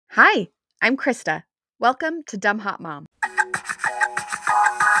Hi, I'm Krista. Welcome to Dumb Hot Mom.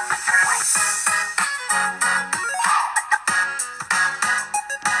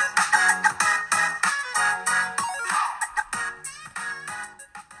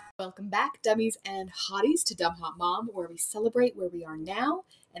 Welcome back, dummies and hotties, to Dumb Hot Mom, where we celebrate where we are now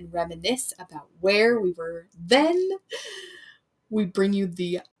and reminisce about where we were then. We bring you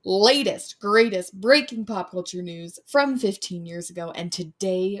the latest, greatest breaking pop culture news from 15 years ago, and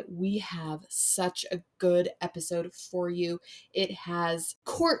today we have such a good episode for you. It has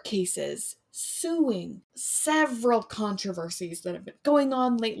court cases, suing, several controversies that have been going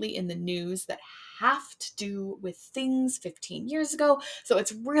on lately in the news that have to do with things 15 years ago. So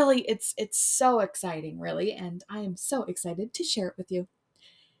it's so exciting, really, and I am so excited to share it with you.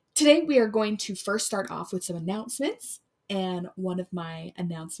 Today we are going to first start off with some announcements. And one of my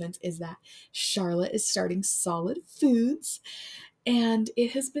announcements is that Charlotte is starting Solid Foods. And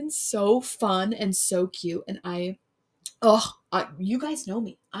it has been so fun and so cute. And you guys know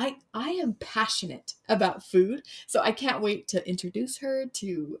me. I am passionate about food. So I can't wait to introduce her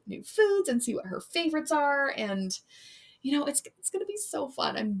to new foods and see what her favorites are. And it's going to be so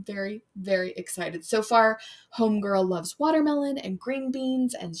fun. I'm very, very excited. So far, Homegirl loves watermelon and green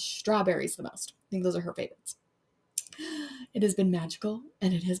beans and strawberries the most. I think those are her favorites. It has been magical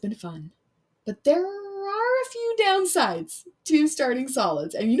and it has been fun. But there are a few downsides to starting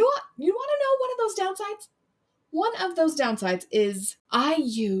solids. And you know what? You want to know one of those downsides? One of those downsides is I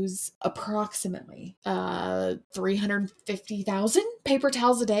use approximately 350,000 paper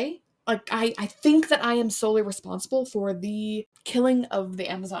towels a day. Like, I think that I am solely responsible for the killing of the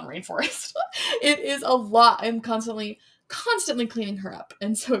Amazon rainforest. It is a lot. I'm constantly cleaning her up.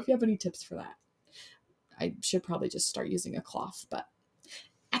 And so if you have any tips for that, I should probably just start using a cloth, but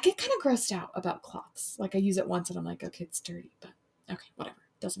I get kind of grossed out about cloths. Like, I use it once and I'm like, okay, it's dirty, but okay, whatever.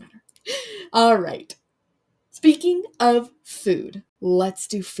 Doesn't matter. All right. Speaking of food, let's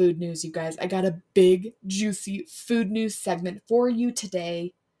do food news, you guys. I got a big, juicy food news segment for you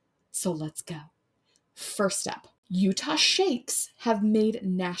today. So let's go. First up, Utah shakes have made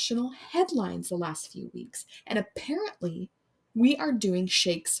national headlines the last few weeks, and apparently we are doing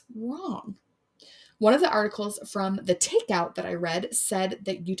shakes wrong. One of the articles from The Takeout that I read said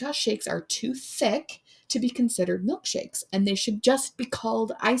that Utah shakes are too thick to be considered milkshakes, and they should just be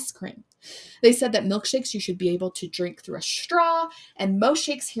called ice cream. They said that milkshakes you should be able to drink through a straw, and most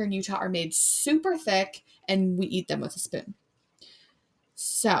shakes here in Utah are made super thick, and we eat them with a spoon.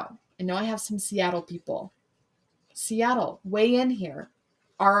 So, I know I have some Seattle people. Seattle, weigh in here.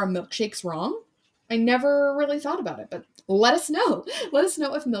 Are our milkshakes wrong? I never really thought about it, but let us know. Let us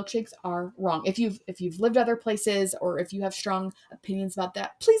know if milkshakes are wrong. If you've lived other places or if you have strong opinions about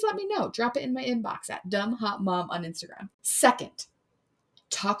that, please let me know. Drop it in my inbox at dumbhotmom on Instagram. Second,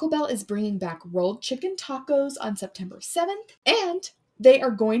 Taco Bell is bringing back rolled chicken tacos on September 7th, and they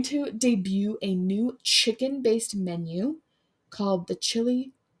are going to debut a new chicken-based menu called the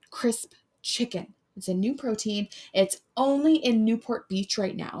Chili Crisp Chicken. It's a new protein. It's only in Newport Beach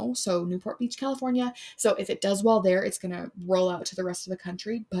right now, so Newport Beach, California. So if it does well there, it's going to roll out to the rest of the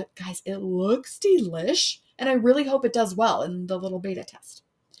country. But guys, it looks delish, and I really hope it does well in the little beta test.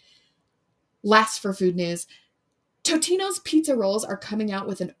 Last for food news, Totino's Pizza Rolls are coming out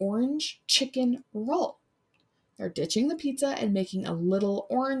with an orange chicken roll. They're ditching the pizza and making a little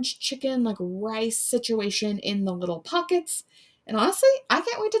orange chicken, like rice situation in the little pockets. And honestly, I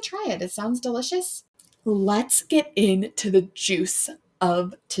can't wait to try it. It sounds delicious. Let's get into the juice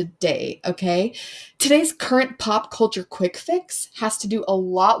of today, okay? Today's current pop culture quick fix has to do a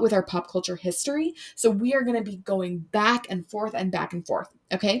lot with our pop culture history. So we are going to be going back and forth,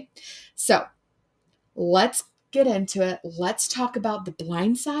 okay? So let's get into it. Let's talk about the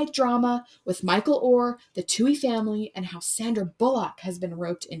Blindside drama with Michael Oher, the Toohey family, and how Sandra Bullock has been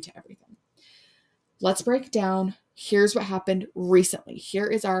roped into everything. Let's break down. Here's what happened recently. Here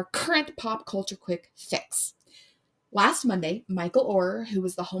is our current pop culture quick fix. Last Monday, Michael Oher, who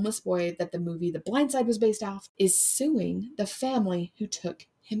was the homeless boy that the movie The Blindside was based off, is suing the family who took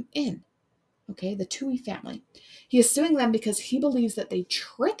him in. Okay, the Toohey family. He is suing them because he believes that they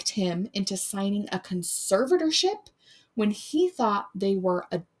tricked him into signing a conservatorship when he thought they were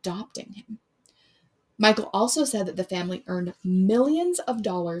adopting him. Michael also said that the family earned millions of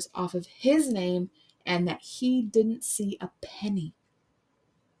dollars off of his name and that he didn't see a penny.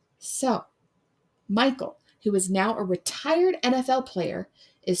 So, Michael, who is now a retired NFL player,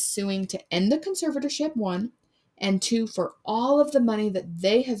 is suing to end the conservatorship, 1, and 2, for all of the money that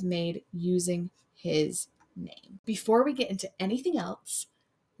they have made using his name. Before we get into anything else,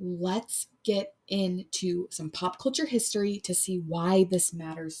 let's get into some pop culture history to see why this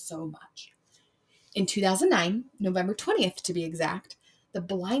matters so much. In 2009, November 20th to be exact, The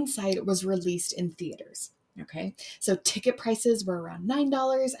Blind Side was released in theaters. Okay, so ticket prices were around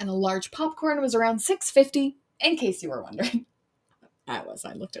 $9 and a large popcorn was around $6.50, in case you were wondering. I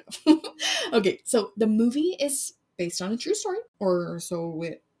looked it up. Okay, so the movie is based on a true story, or so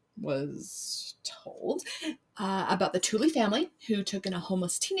it was told, about the Tooley family who took in a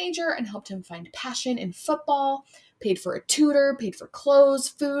homeless teenager and helped him find passion in football, paid for a tutor, paid for clothes,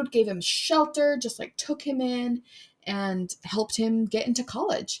 food, gave him shelter, just like took him in and helped him get into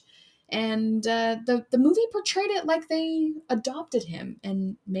college. And the movie portrayed it like they adopted him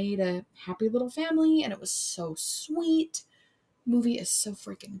and made a happy little family, and it was so sweet. Movie is so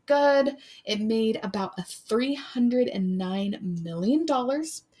freaking good. It made about $309 million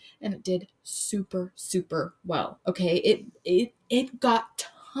and it did super, super well. Okay, it got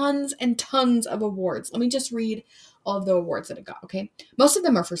tons and tons of awards. Let me just read all of the awards that it got, okay? Most of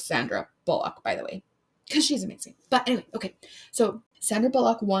them are for Sandra Bullock, by the way, because she's amazing. But anyway, okay. So Sandra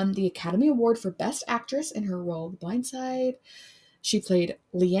Bullock won the Academy Award for Best Actress in her role, The Blind Side. She played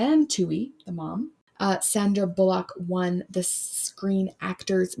Leanne Toohey, the mom. Sandra Bullock won the Screen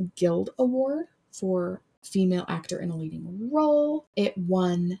Actors Guild Award for female actor in a leading role. It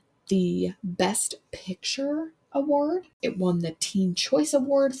won the Best Picture Award. It won the Teen Choice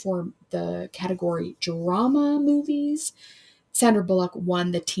Award for the category Drama Movies. Sandra Bullock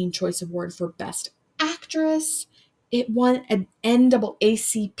won the Teen Choice Award for Best Actress. It won an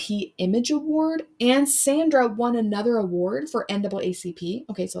NAACP Image Award, and Sandra won another award for NAACP.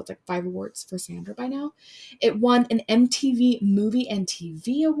 Okay, so it's like 5 awards for Sandra by now. It won an MTV Movie and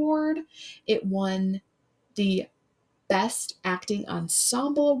TV Award. It won the Best Acting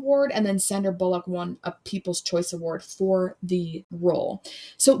Ensemble Award, and then Sandra Bullock won a People's Choice Award for the role.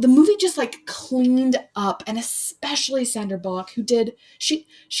 So the movie just like cleaned up, and especially Sandra Bullock, who did, she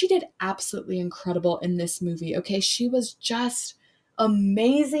did absolutely incredible in this movie, okay? She was just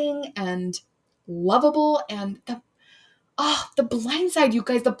amazing and lovable, and The Blind Side, you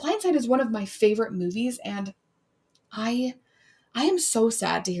guys, The Blind Side is one of my favorite movies, and I am so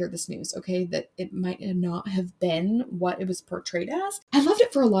sad to hear this news, okay, that it might not have been what it was portrayed as. I loved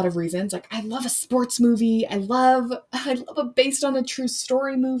it for a lot of reasons. Like, I love a sports movie. I love a based on a true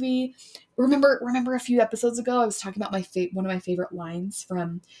story movie. Remember a few episodes ago, I was talking about one of my favorite lines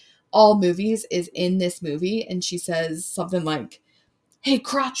from all movies is in this movie, and she says something like, "Hey,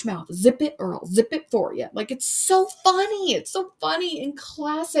 crotch mouth, zip it or I'll zip it for you." Like, it's so funny. It's so funny and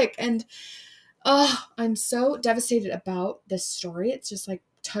classic, and I'm so devastated about this story. It's just like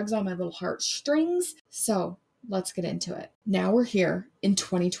tugs on my little heartstrings. So let's get into it. Now we're here in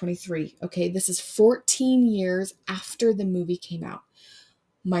 2023. Okay, this is 14 years after the movie came out.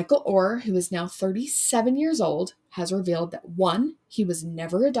 Michael Oher, who is now 37 years old, has revealed that 1, he was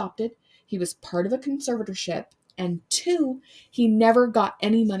never adopted. He was part of a conservatorship. And 2, he never got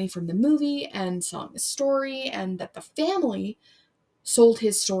any money from the movie and selling the story, and that the family sold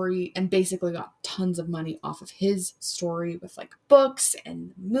his story and basically got tons of money off of his story with like books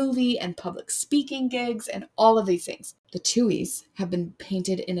and movie and public speaking gigs and all of these things. The Tooheys have been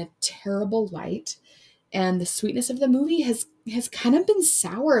painted in a terrible light, and the sweetness of the movie has kind of been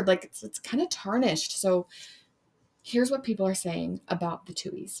soured, like it's kind of tarnished. So here's what people are saying about the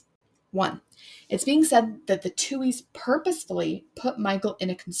Tooheys. 1, it's being said that the Tooheys purposefully put Michael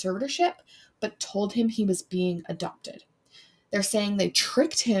in a conservatorship but told him he was being adopted. They're saying they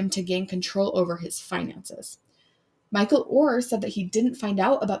tricked him to gain control over his finances. Michael Oher said that he didn't find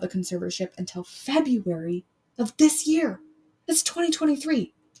out about the conservatorship until February of this year. That's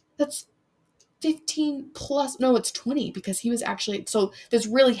 2023. That's 15 plus, no, it's 20, because he was actually, so this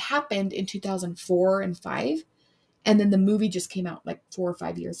really happened in 2004 and 5, and then the movie just came out like 4 or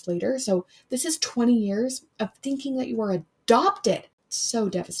 5 years later. So this is 20 years of thinking that you were adopted. So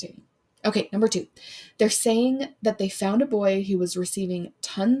devastating. Okay, number 2, they're saying that they found a boy who was receiving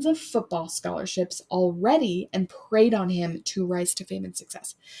tons of football scholarships already and preyed on him to rise to fame and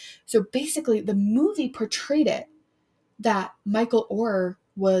success. So basically, the movie portrayed it that Michael Oher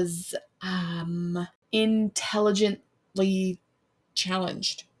was intelligently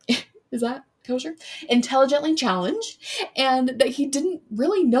challenged. Is that kosher? Intelligently challenged, and that he didn't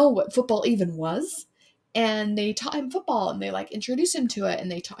really know what football even was. And they taught him football, and they like introduced him to it,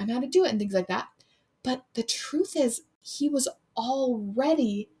 and they taught him how to do it and things like that. But the truth is, he was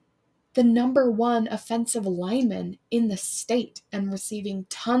already the number 1 offensive lineman in the state and receiving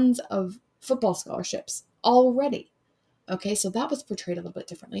tons of football scholarships already. Okay, so that was portrayed a little bit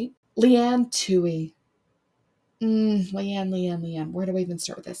differently. Leanne Toohey. Leanne. Where do I even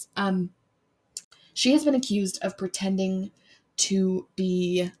start with this? She has been accused of pretending to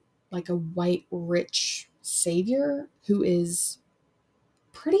be like a white rich savior who is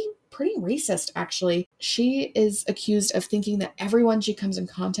pretty racist, actually. She is accused of thinking that everyone she comes in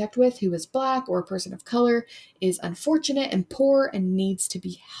contact with who is Black or a person of color is unfortunate and poor and needs to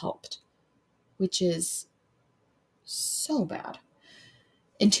be helped, which is so bad.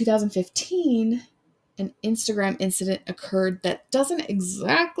 In 2015, an Instagram incident occurred that doesn't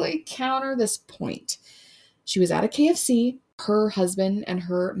exactly counter this point. She was at a KFC. Her husband and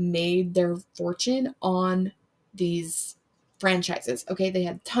her made their fortune on these franchises. Okay, they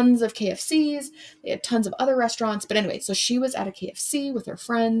had tons of KFCs, they had tons of other restaurants. But anyway, so she was at a KFC with her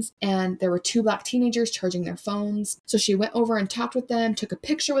friends, and there were two Black teenagers charging their phones. So she went over and talked with them, took a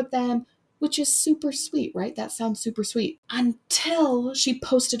picture with them, which is super sweet, right? That sounds super sweet. Until she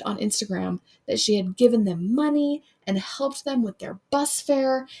posted on Instagram that she had given them money and helped them with their bus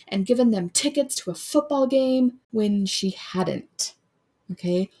fare and given them tickets to a football game when she hadn't.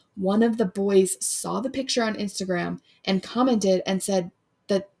 Okay? One of the boys saw the picture on Instagram and commented and said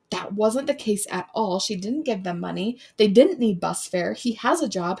that that wasn't the case at all. She didn't give them money. They didn't need bus fare. He has a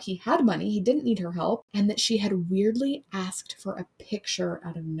job. He had money. He didn't need her help. And that she had weirdly asked for a picture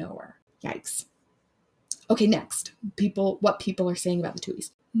out of nowhere. Yikes. Okay, next, what people are saying about the Tuohys.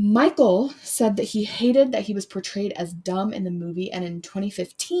 Michael said that he hated that he was portrayed as dumb in the movie, and in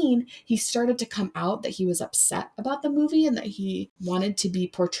 2015, he started to come out that he was upset about the movie and that he wanted to be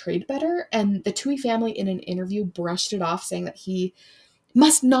portrayed better, and the Tuohy family in an interview brushed it off, saying that he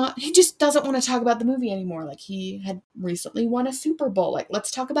just doesn't want to talk about the movie anymore. Like, he had recently won a Super Bowl. Like,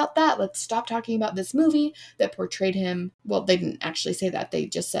 let's talk about that. Let's stop talking about this movie that portrayed him. Well, they didn't actually say that. They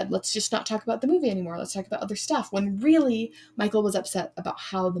just said, let's just not talk about the movie anymore. Let's talk about other stuff. When really, Michael was upset about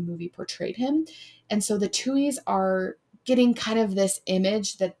how the movie portrayed him. And so the Tuohys are getting kind of this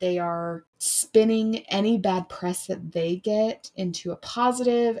image that they are spinning any bad press that they get into a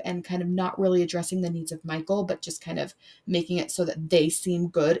positive and kind of not really addressing the needs of Michael, but just kind of making it so that they seem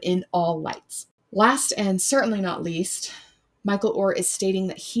good in all lights. Last and certainly not least, Michael Oher is stating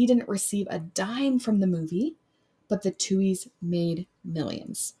that he didn't receive a dime from the movie, but the Tuohys made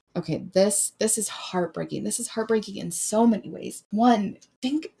millions. Okay, this is heartbreaking. This is heartbreaking in so many ways. One,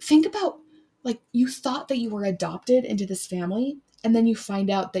 think about, like, you thought that you were adopted into this family, and then you find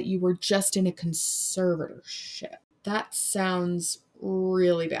out that you were just in a conservatorship. That sounds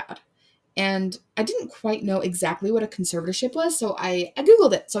really bad. And I didn't quite know exactly what a conservatorship was, so I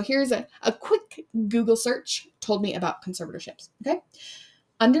Googled it. So here's a quick Google search told me about conservatorships, okay?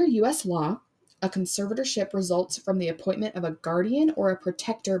 Under U.S. law, a conservatorship results from the appointment of a guardian or a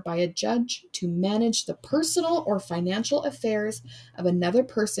protector by a judge to manage the personal or financial affairs of another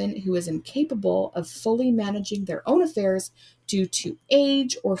person who is incapable of fully managing their own affairs due to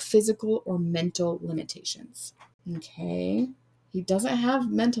age or physical or mental limitations. Okay. He doesn't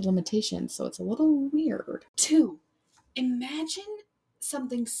have mental limitations, so it's a little weird. 2, imagine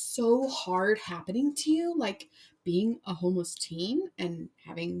something so hard happening to you, like being a homeless teen and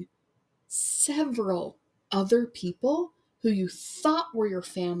having several other people who you thought were your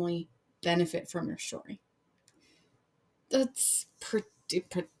family benefit from your story. That's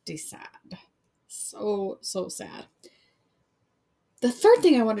pretty sad. So sad. The third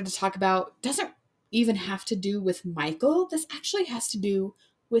thing I wanted to talk about doesn't even have to do with Michael. This actually has to do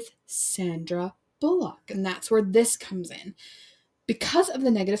with Sandra Bullock, and that's where this comes in. Because of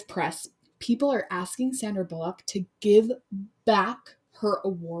the negative press, people are asking Sandra Bullock to give back her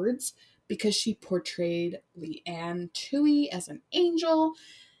awards because she portrayed Leanne Tuohy as an angel,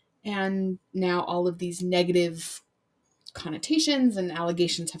 and now all of these negative connotations and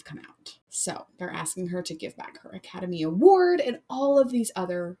allegations have come out. So they're asking her to give back her Academy Award and all of these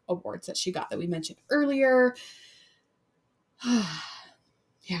other awards that she got that we mentioned earlier.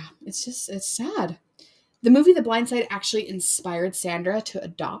 Yeah, it's sad. The movie The Blind Side actually inspired Sandra to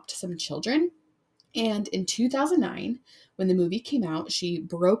adopt some children. And in 2009, when the movie came out, she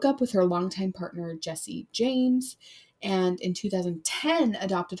broke up with her longtime partner, Jesse James, and in 2010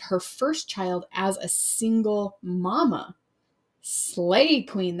 adopted her first child as a single mama. Slay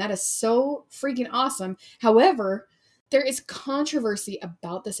queen. That is so freaking awesome. However, there is controversy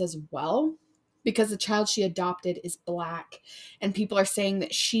about this as well, because the child she adopted is Black, and people are saying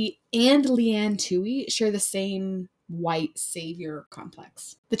that she and Leanne Tuohy share the same white savior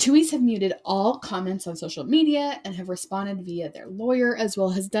complex. The Tuohys have muted all comments on social media and have responded via their lawyer, as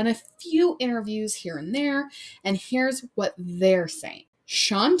well as done a few interviews here and there, and here's what they're saying.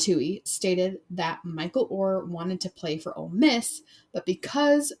 Sean Tuohy stated that Michael Oher wanted to play for Ole Miss, but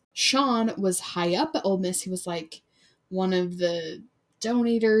because Sean was high up at Ole Miss, he was like one of the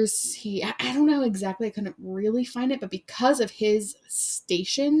donators. I don't know exactly, I couldn't really find it, but because of his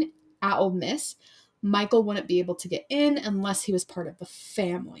station at Ole Miss, Michael wouldn't be able to get in unless he was part of the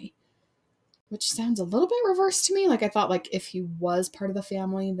family, which sounds a little bit reverse to me. Like, I thought, like, if he was part of the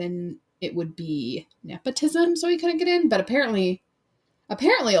family, then it would be nepotism, so he couldn't get in. But apparently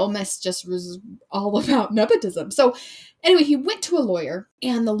Ole Miss just was all about nepotism. So anyway, he went to a lawyer,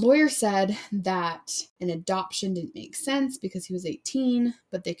 and the lawyer said that an adoption didn't make sense because he was 18,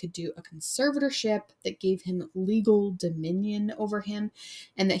 but they could do a conservatorship that gave him legal dominion over him,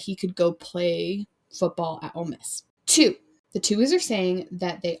 and that he could go play football at Ole Miss. The Tuohys are saying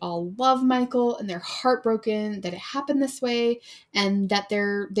that they all love Michael and they're heartbroken that it happened this way, and that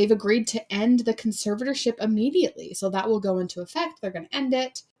they've agreed to end the conservatorship immediately. So that will go into effect. They're going to end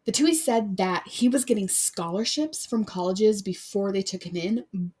it. The Tuohys said that he was getting scholarships from colleges before they took him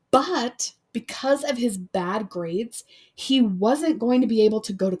in, but because of his bad grades, he wasn't going to be able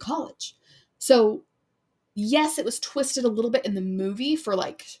to go to college. So yes, it was twisted a little bit in the movie for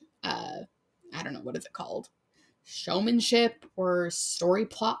like, I don't know, what is it called? Showmanship or story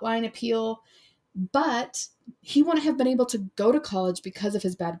plotline appeal, but he wouldn't have been able to go to college because of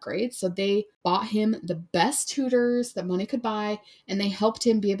his bad grades. So they bought him the best tutors that money could buy, and they helped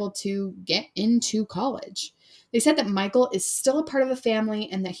him be able to get into college. They said that Michael is still a part of the family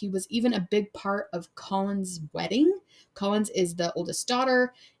and that he was even a big part of Colin's wedding. Collins is the oldest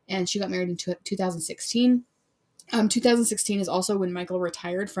daughter, and she got married in 2016. 2016 is also when Michael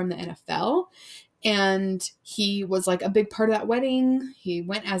retired from the NFL. And he was like a big part of that wedding. He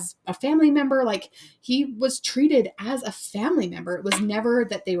went as a family member. Like, he was treated as a family member. It was never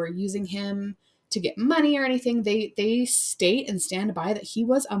that they were using him to get money or anything. They state and stand by that he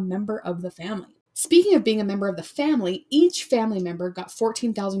was a member of the family. Speaking of being a member of the family, each family member got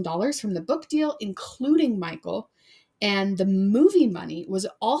 $14,000 from the book deal, including Michael. And the movie money was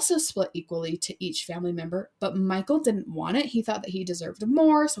also split equally to each family member, but Michael didn't want it. He thought that he deserved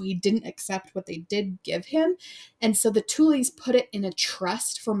more, so he didn't accept what they did give him. And so the Tuohys put it in a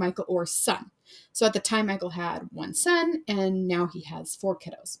trust for Michael Oher's son. So at the time, Michael had one son, and now he has 4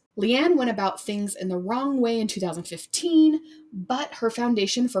 kiddos. Leanne went about things in the wrong way in 2015, but her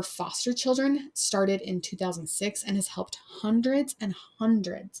foundation for foster children started in 2006 and has helped hundreds and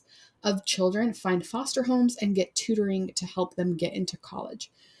hundreds of children find foster homes and get tutoring to help them get into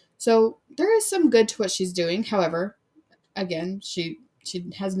college. So there is some good to what she's doing. However, again, she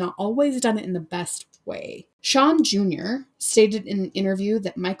has not always done it in the best way. Sean Jr. stated in an interview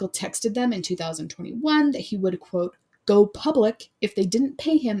that Michael texted them in 2021 that he would, quote, go public if they didn't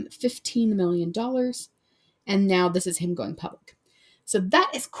pay him $15 million. And now this is him going public. So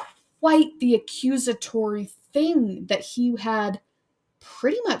that is quite the accusatory thing, that he had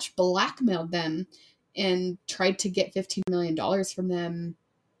pretty much blackmailed them and tried to get $15 million from them,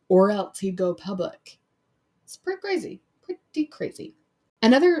 or else he'd go public. It's pretty crazy.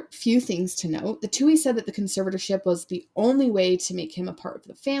 Another few things to note. The Tuohys said that the conservatorship was the only way to make him a part of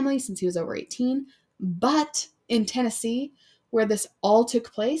the family since he was over 18. But in Tennessee, where this all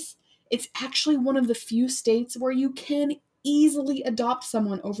took place, it's actually one of the few states where you can easily adopt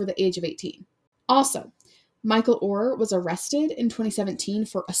someone over the age of 18. Also, Michael Oher was arrested in 2017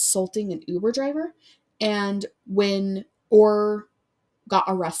 for assaulting an Uber driver. And when Oher got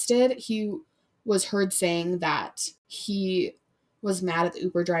arrested, he was heard saying that he was mad at the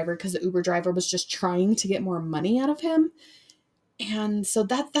Uber driver because the Uber driver was just trying to get more money out of him. And so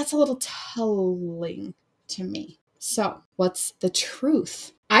that's a little telling to me. So what's the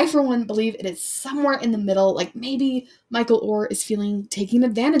truth? I, for one, believe it is somewhere in the middle. Like, maybe Michael Oher is feeling taken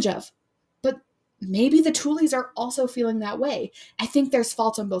advantage of, but maybe the Tuohys are also feeling that way. I think there's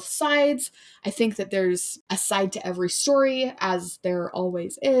fault on both sides. I think that there's a side to every story, as there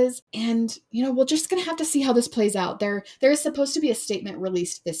always is. And, we're just going to have to see how this plays out. There is supposed to be a statement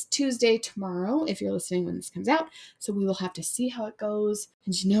released this Tuesday, tomorrow, if you're listening when this comes out. So we will have to see how it goes.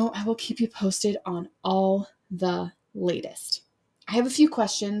 And I will keep you posted on all the latest. I have a few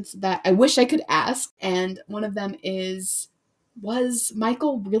questions that I wish I could ask. And one of them is, was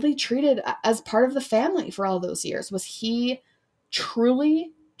Michael really treated as part of the family for all those years? Was he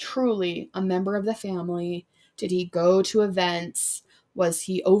truly a member of the family? Did he go to events? Was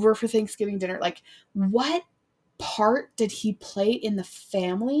he over for Thanksgiving dinner? Like, what part did he play in the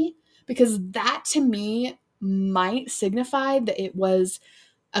family? Because that, to me, might signify that it was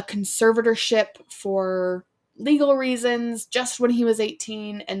a conservatorship for legal reasons just when he was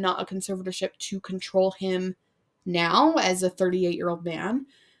 18, and not a conservatorship to control him now as a 38-year-old man.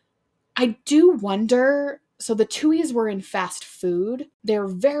 I do wonder, So the Tuohys were in fast food. They're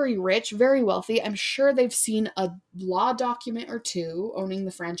very rich, very wealthy. I'm sure they've seen a law document or two owning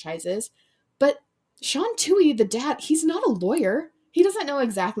the franchises. But Sean Tuohy, the dad, he's not a lawyer. He doesn't know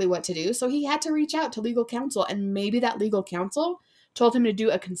exactly what to do. So he had to reach out to legal counsel. And maybe that legal counsel told him to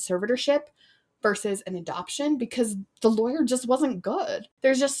do a conservatorship versus an adoption because the lawyer just wasn't good.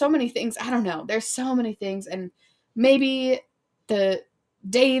 There's just so many things. I don't know. There's so many things. And maybe the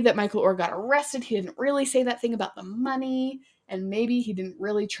day that Michael Oher got arrested, he didn't really say that thing about the money. And maybe he didn't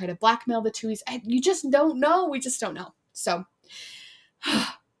really try to blackmail the Tuohys. You just don't know. We just don't know. So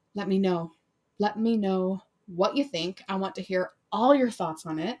let me know. Let me know what you think. I want to hear all your thoughts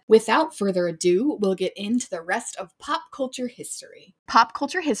on it. Without further ado, we'll get into the rest of pop culture history. Pop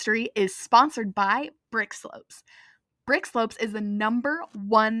culture history is sponsored by Brick Slopes. Brick Slopes is the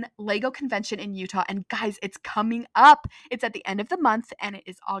 #1 Lego convention in Utah, and guys, it's coming up. It's at the end of the month, and it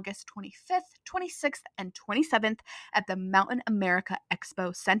is August 25th, 26th, and 27th at the Mountain America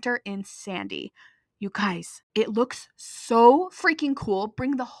Expo Center in Sandy. You guys, it looks so freaking cool.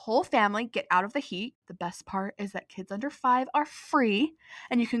 Bring the whole family, get out of the heat. The best part is that kids under 5 are free,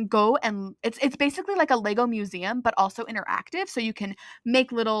 and you can go and it's basically like a Lego museum, but also interactive. So you can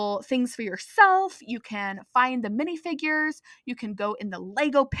make little things for yourself. You can find the minifigures. You can go in the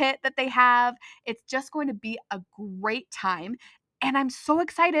Lego pit that they have. It's just going to be a great time. And I'm so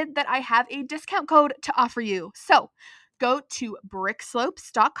excited that I have a discount code to offer you. So go to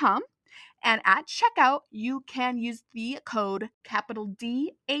brickslopes.com. And at checkout, you can use the code capital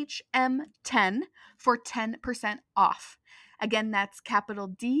DHM10 for 10% off. Again, that's capital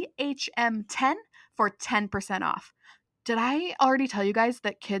DHM10 for 10% off. Did I already tell you guys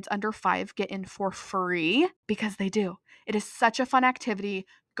that kids under 5 get in for free? Because they do. It is such a fun activity.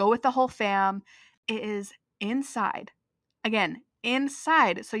 Go with the whole fam. It is inside. Again,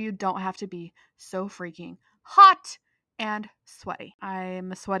 inside, so you don't have to be so freaking hot and sweaty.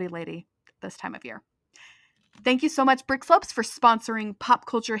 I'm a sweaty lady this time of year. Thank you so much, Brick Slopes, for sponsoring Pop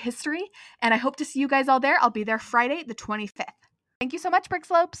Culture History, and I hope to see you guys all there. I'll be there Friday, the 25th. Thank you so much, Brick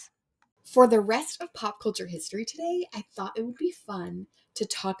Slopes. For the rest of Pop Culture History today, I thought it would be fun to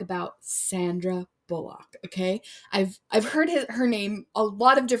talk about Sandra Bullock, okay? I've heard her name a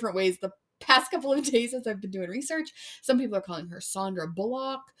lot of different ways the past couple of days as I've been doing research. Some people are calling her Sandra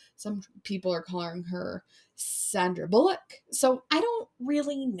Bullock. Some people are calling her Sandra Bullock. So I don't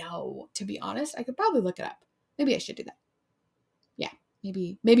really know, to be honest. I could probably look it up. Maybe I should do that. Yeah,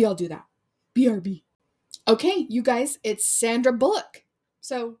 maybe I'll do that. BRB. Okay, you guys, it's Sandra Bullock.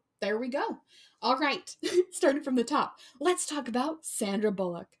 So there we go. All right, starting from the top, let's talk about Sandra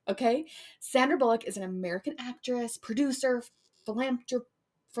Bullock, okay? Sandra Bullock is an American actress, producer,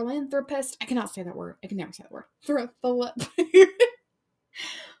 philanthropist. I cannot say that word. I can never say that word.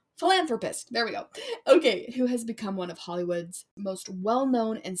 Philanthropist. There we go. Okay, who has become one of Hollywood's most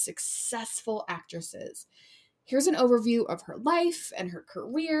well-known and successful actresses. Here's an overview of her life and her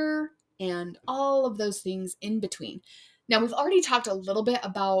career and all of those things in between. Now, we've already talked a little bit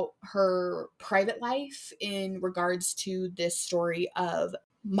about her private life in regards to this story of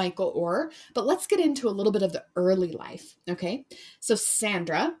Michael Oher, but let's get into a little bit of the early life, okay? So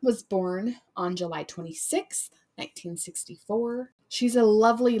Sandra was born on July 26th, 1964. She's a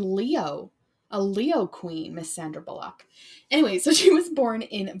lovely Leo, a Leo queen, Miss Sandra Bullock. Anyway, so she was born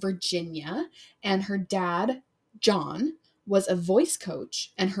in Virginia, and her dad, John, was a voice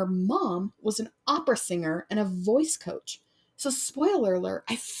coach, and her mom was an opera singer and a voice coach. So spoiler alert,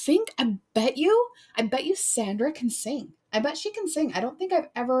 I bet you Sandra can sing. I bet she can sing. I don't think I've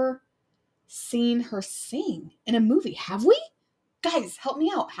ever seen her sing in a movie. Have we? Guys, help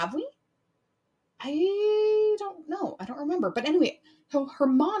me out. Have we? I don't know. I don't remember. But anyway, her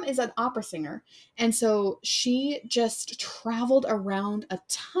mom is an opera singer. And so she just traveled around a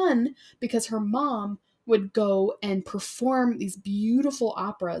ton because her mom would go and perform these beautiful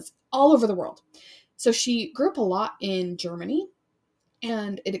operas all over the world. So she grew up a lot in Germany,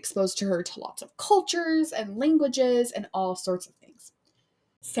 and it exposed her to lots of cultures and languages and all sorts of things.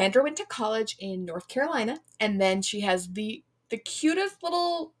 Sandra went to college in North Carolina, and then she has the cutest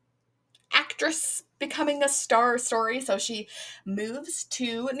little actress becoming a star story. So she moves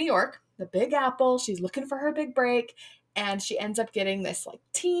to New York, the Big Apple. She's looking for her big break, and she ends up getting this like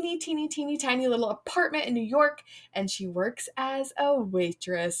teeny tiny little apartment in New York, and she works as a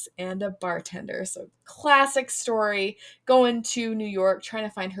waitress and a bartender. So classic story, going to New York, trying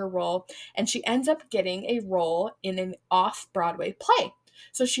to find her role, and she ends up getting a role in an off-Broadway play.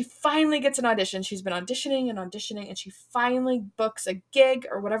 So she finally gets an audition. She's been auditioning, and she finally books a gig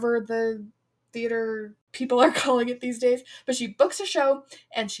or whatever the theater people are calling it these days. But she books a show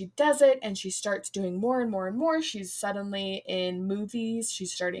and she does it, and she starts doing more and more and more. She's suddenly in movies.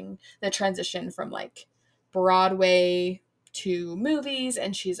 She's starting the transition from like Broadway to movies,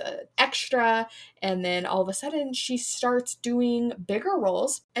 and she's an extra, and then all of a sudden she starts doing bigger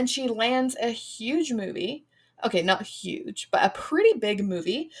roles, and she lands a huge movie. Okay, not huge, but a pretty big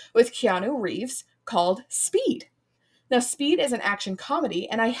movie with Keanu Reeves called Speed. Now, Speed is an action comedy,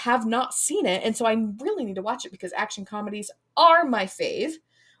 and I have not seen it, and so I really need to watch it because action comedies are my fave.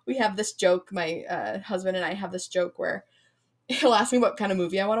 We have this joke, my husband and I have this joke where he'll ask me what kind of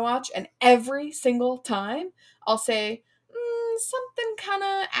movie I want to watch, and every single time I'll say, something kind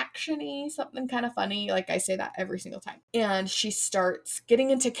of action-y, something kind of funny. Like, I say that every single time. And she starts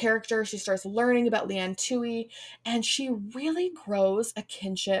getting into character. She starts learning about Leanne Tui, and she really grows a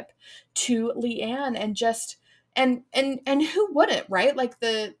kinship to Leanne, and just and who wouldn't, right? Like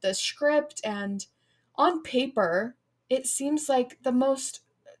the script, and on paper, it seems like the most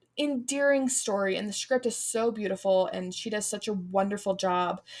endearing story, and the script is so beautiful, and she does such a wonderful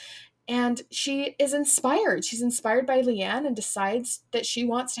job. And she is inspired. She's inspired by Leanne and decides that she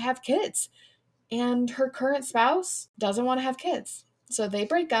wants to have kids. And her current spouse doesn't want to have kids. So they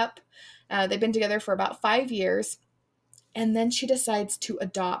break up. They've been together for about 5 years. And then she decides to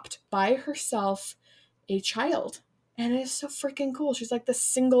adopt by herself a child. And it is so freaking cool. She's like the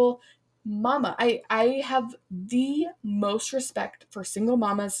single mama. I have the most respect for single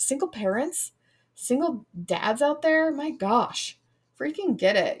mamas, single parents, single dads out there. My gosh. Freaking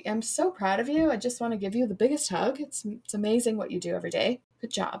get it. I'm so proud of you. I just want to give you the biggest hug. It's amazing what you do every day.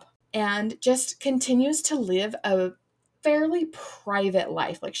 Good job. And just continues to live a fairly private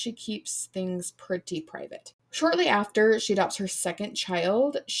life. Like, she keeps things pretty private. Shortly after she adopts her second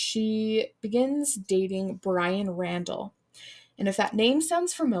child, she begins dating Brian Randall. And if that name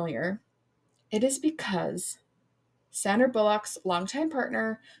sounds familiar, it is because Sandra Bullock's longtime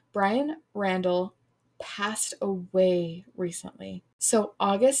partner, Brian Randall, passed away recently. So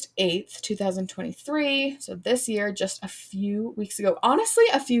August 8th, 2023, so this year, just a few weeks ago, honestly,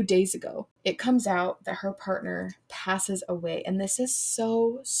 a few days ago, it comes out that her partner passes away. And this is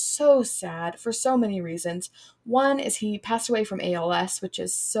so, so sad for so many reasons. One is he passed away from ALS, which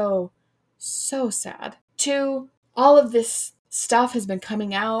is so, so sad. Two, all of this stuff has been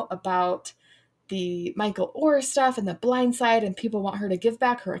coming out about the Michael Oher stuff and the Blind Side, and people want her to give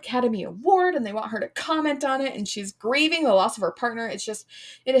back her Academy Award, and they want her to comment on it, and she's grieving the loss of her partner. It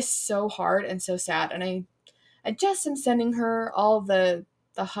is so hard and so sad, and I just am sending her all the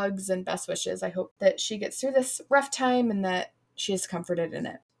hugs and best wishes. I hope that she gets through this rough time and that she is comforted in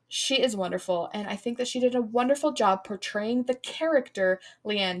it. She is wonderful, and I think that she did a wonderful job portraying the character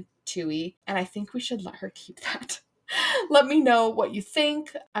Leanne Tui, and I think we should let her keep that. Let me know what you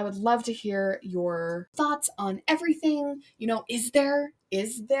think. I would love to hear your thoughts on everything. Is there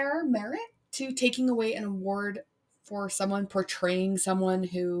merit to taking away an award for someone portraying someone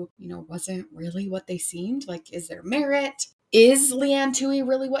who, wasn't really what they seemed? Like, is there merit? Is Leanne Tui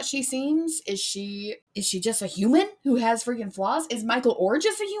really what she seems? Is she just a human who has freaking flaws? Is Michael Oher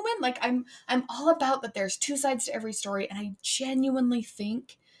just a human? Like, I'm all about that there's two sides to every story, and I genuinely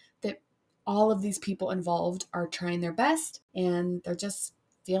think that all of these people involved are trying their best, and they're just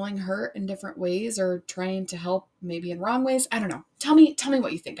feeling hurt in different ways, or trying to help maybe in wrong ways. I don't know. Tell me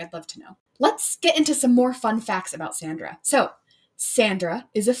what you think. I'd love to know. Let's get into some more fun facts about Sandra. So, Sandra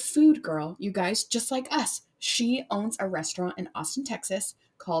is a food girl, you guys, just like us. She owns a restaurant in Austin, Texas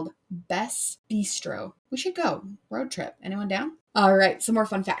called Best Bistro. We should go. Road trip. Anyone down? All right, some more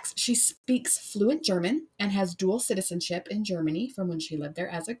fun facts. She speaks fluent German and has dual citizenship in Germany from when she lived there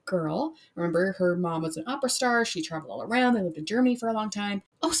as a girl. Remember, her mom was an opera star. She traveled all around. They lived in Germany for a long time.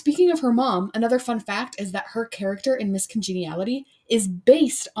 Oh, speaking of her mom, another fun fact is that her character in Miss Congeniality is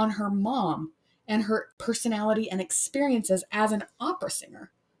based on her mom and her personality and experiences as an opera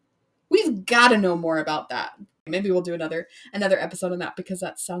singer. We've got to know more about that. Maybe we'll do another episode on that, because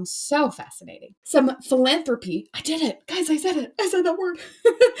that sounds so fascinating. Some philanthropy. I did it. Guys, I said it. I said that word.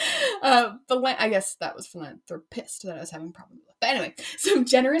 I guess that was philanthropist that I was having a problem with. But anyway, some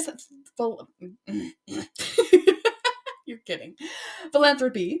generous... You're kidding.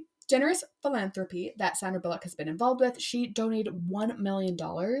 Philanthropy. Generous philanthropy that Sandra Bullock has been involved with. She donated $1 million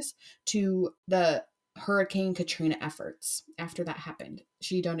to the Hurricane Katrina efforts. After that happened,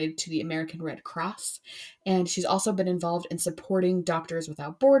 she donated to the American Red Cross, and she's also been involved in supporting Doctors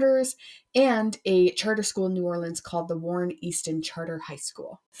Without Borders and a charter school in New Orleans called the Warren Easton Charter High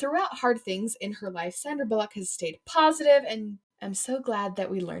School. Throughout hard things in her life, Sandra Bullock has stayed positive, and I'm so glad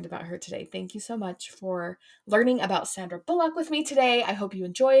that we learned about her today. Thank you so much for learning about Sandra Bullock with me today. I hope you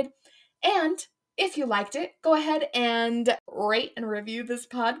enjoyed. And if you liked it, go ahead and rate and review this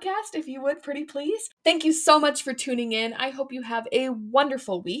podcast if you would, pretty please. Thank you so much for tuning in. I hope you have a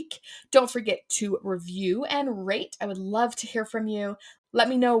wonderful week. Don't forget to review and rate. I would love to hear from you. Let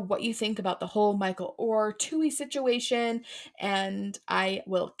me know what you think about the whole Michael Oher Tui situation, and I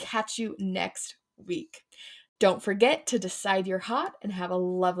will catch you next week. Don't forget to decide you're hot and have a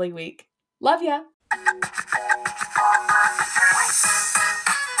lovely week. Love ya!